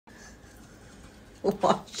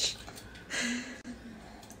Watch.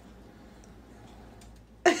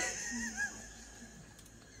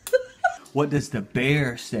 What does the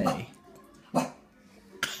bear say?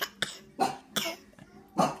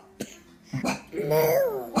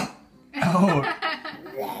 No. Oh.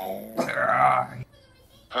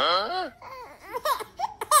 Huh?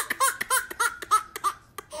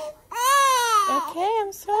 Okay,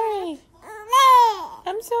 I'm sorry.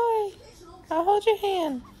 I'm sorry. I'll hold your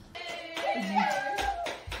hand.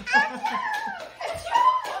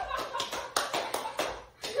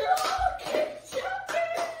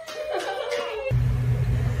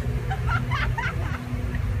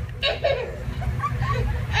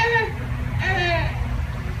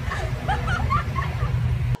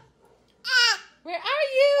 Where are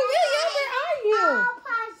you? William, where are you?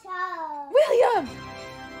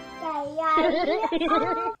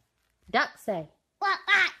 William! Duck say.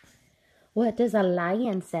 What does a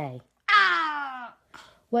lion say?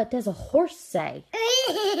 What does a horse say?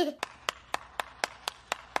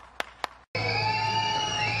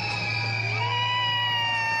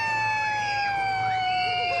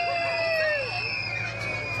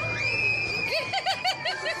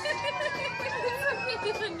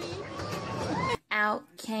 Out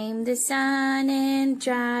came the sun and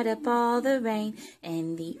dried up all the rain,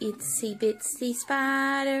 and the itsy bitsy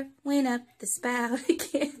spider went up the spout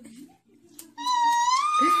again.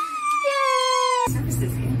 Yay!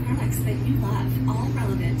 Services and products that you love, all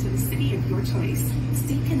relevant to the city of your choice.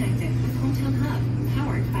 Stay connected with Hometown Hub,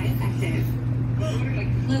 powered by Effective.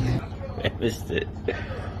 I missed it.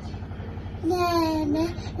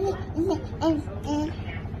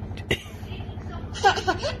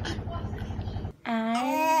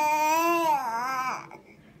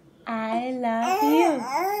 I love you.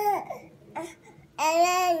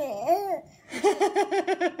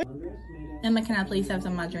 Emma, can I please have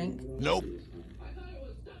some of my drink? Nope.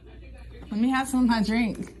 Let me have some of my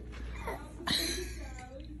drink.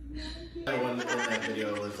 One in that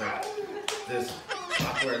video was like this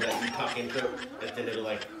software that you talk into, and then it'll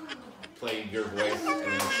like play your voice and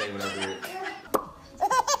then say whatever you're.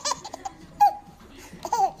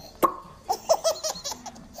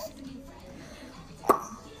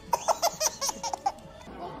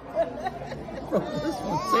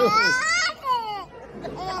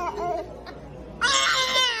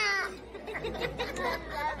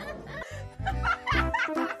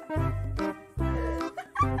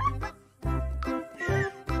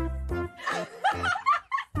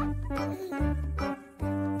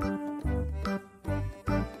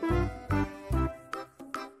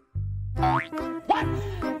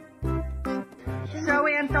 Show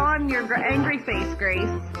Anton your angry face,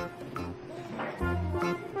 Grace.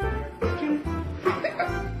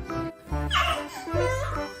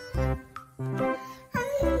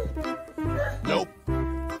 Nope.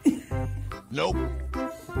 Nope.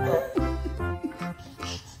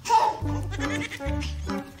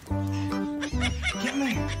 Come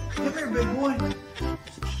here. Come here, big boy.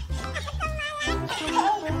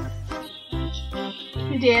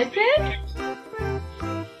 You dancing?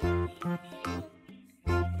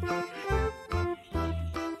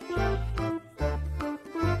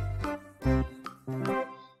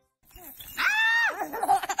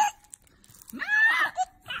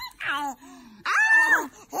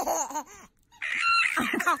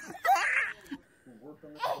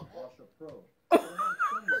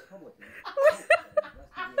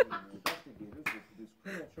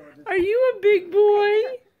 Are you a big boy?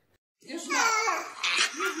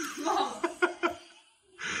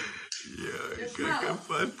 Yeah, qué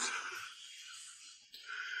fun.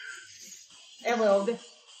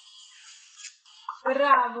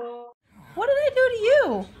 Bravo. What did I do to you?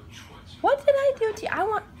 What did I do to you? I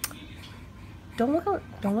want. Don't look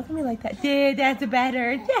at me like that. Yeah, that's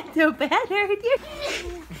better. That's better.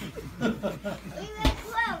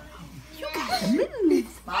 You gotta move.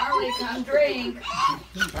 Barley, come drink.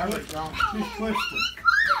 She's twisted.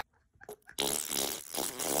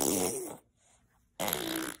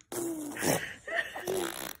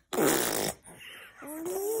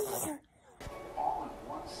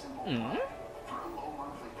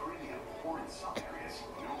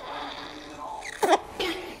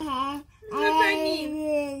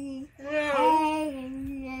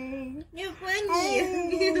 You're funny.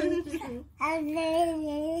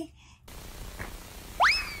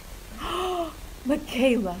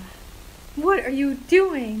 Michaela, what are you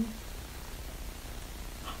doing?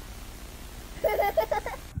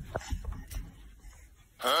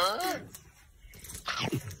 Huh?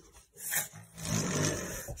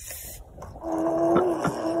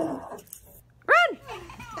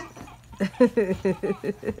 Run! Run!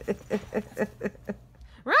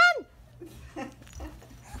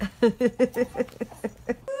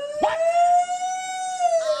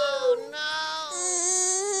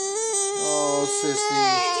 Oh,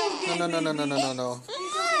 sissy. No, no, no, no, no, no, no.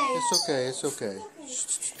 It's okay, it's okay.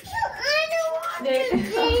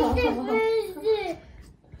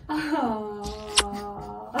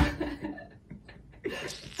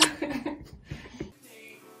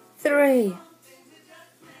 Three,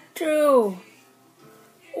 2,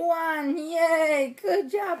 1, yay!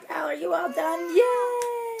 Good job, pal. Are you all done?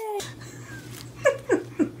 Yay!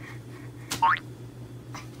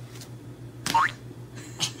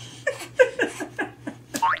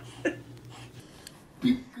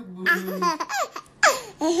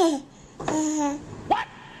 What?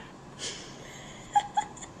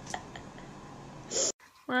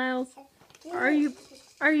 Miles, are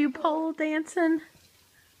you pole dancing?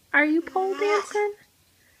 Are you pole dancing?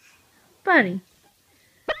 Buddy.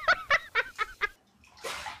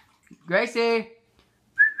 Gracie!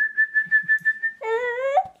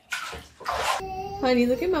 Honey,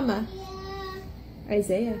 look at Mama.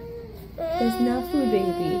 Isaiah. There's no food,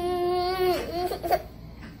 baby.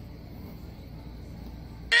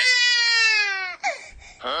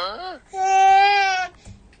 Huh?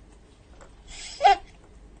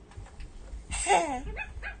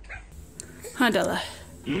 Huh, Della?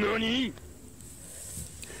 Nani?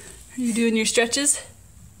 Are you doing your stretches?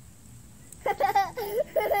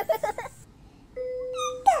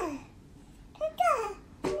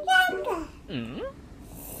 Mm?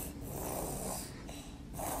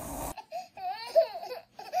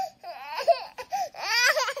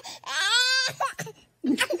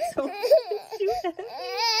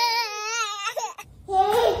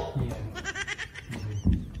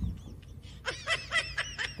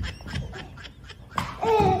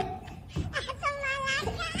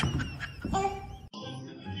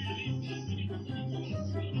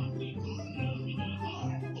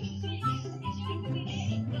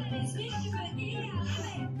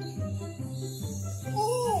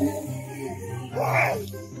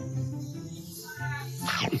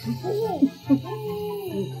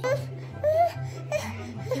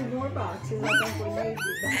 More boxes. I think we made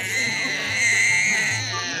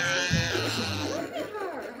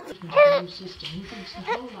The system who thinks the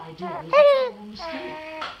whole idea is a total mistake.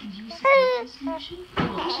 And you support this mission? Of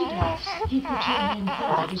course he does. He put your name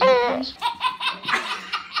forward as your first.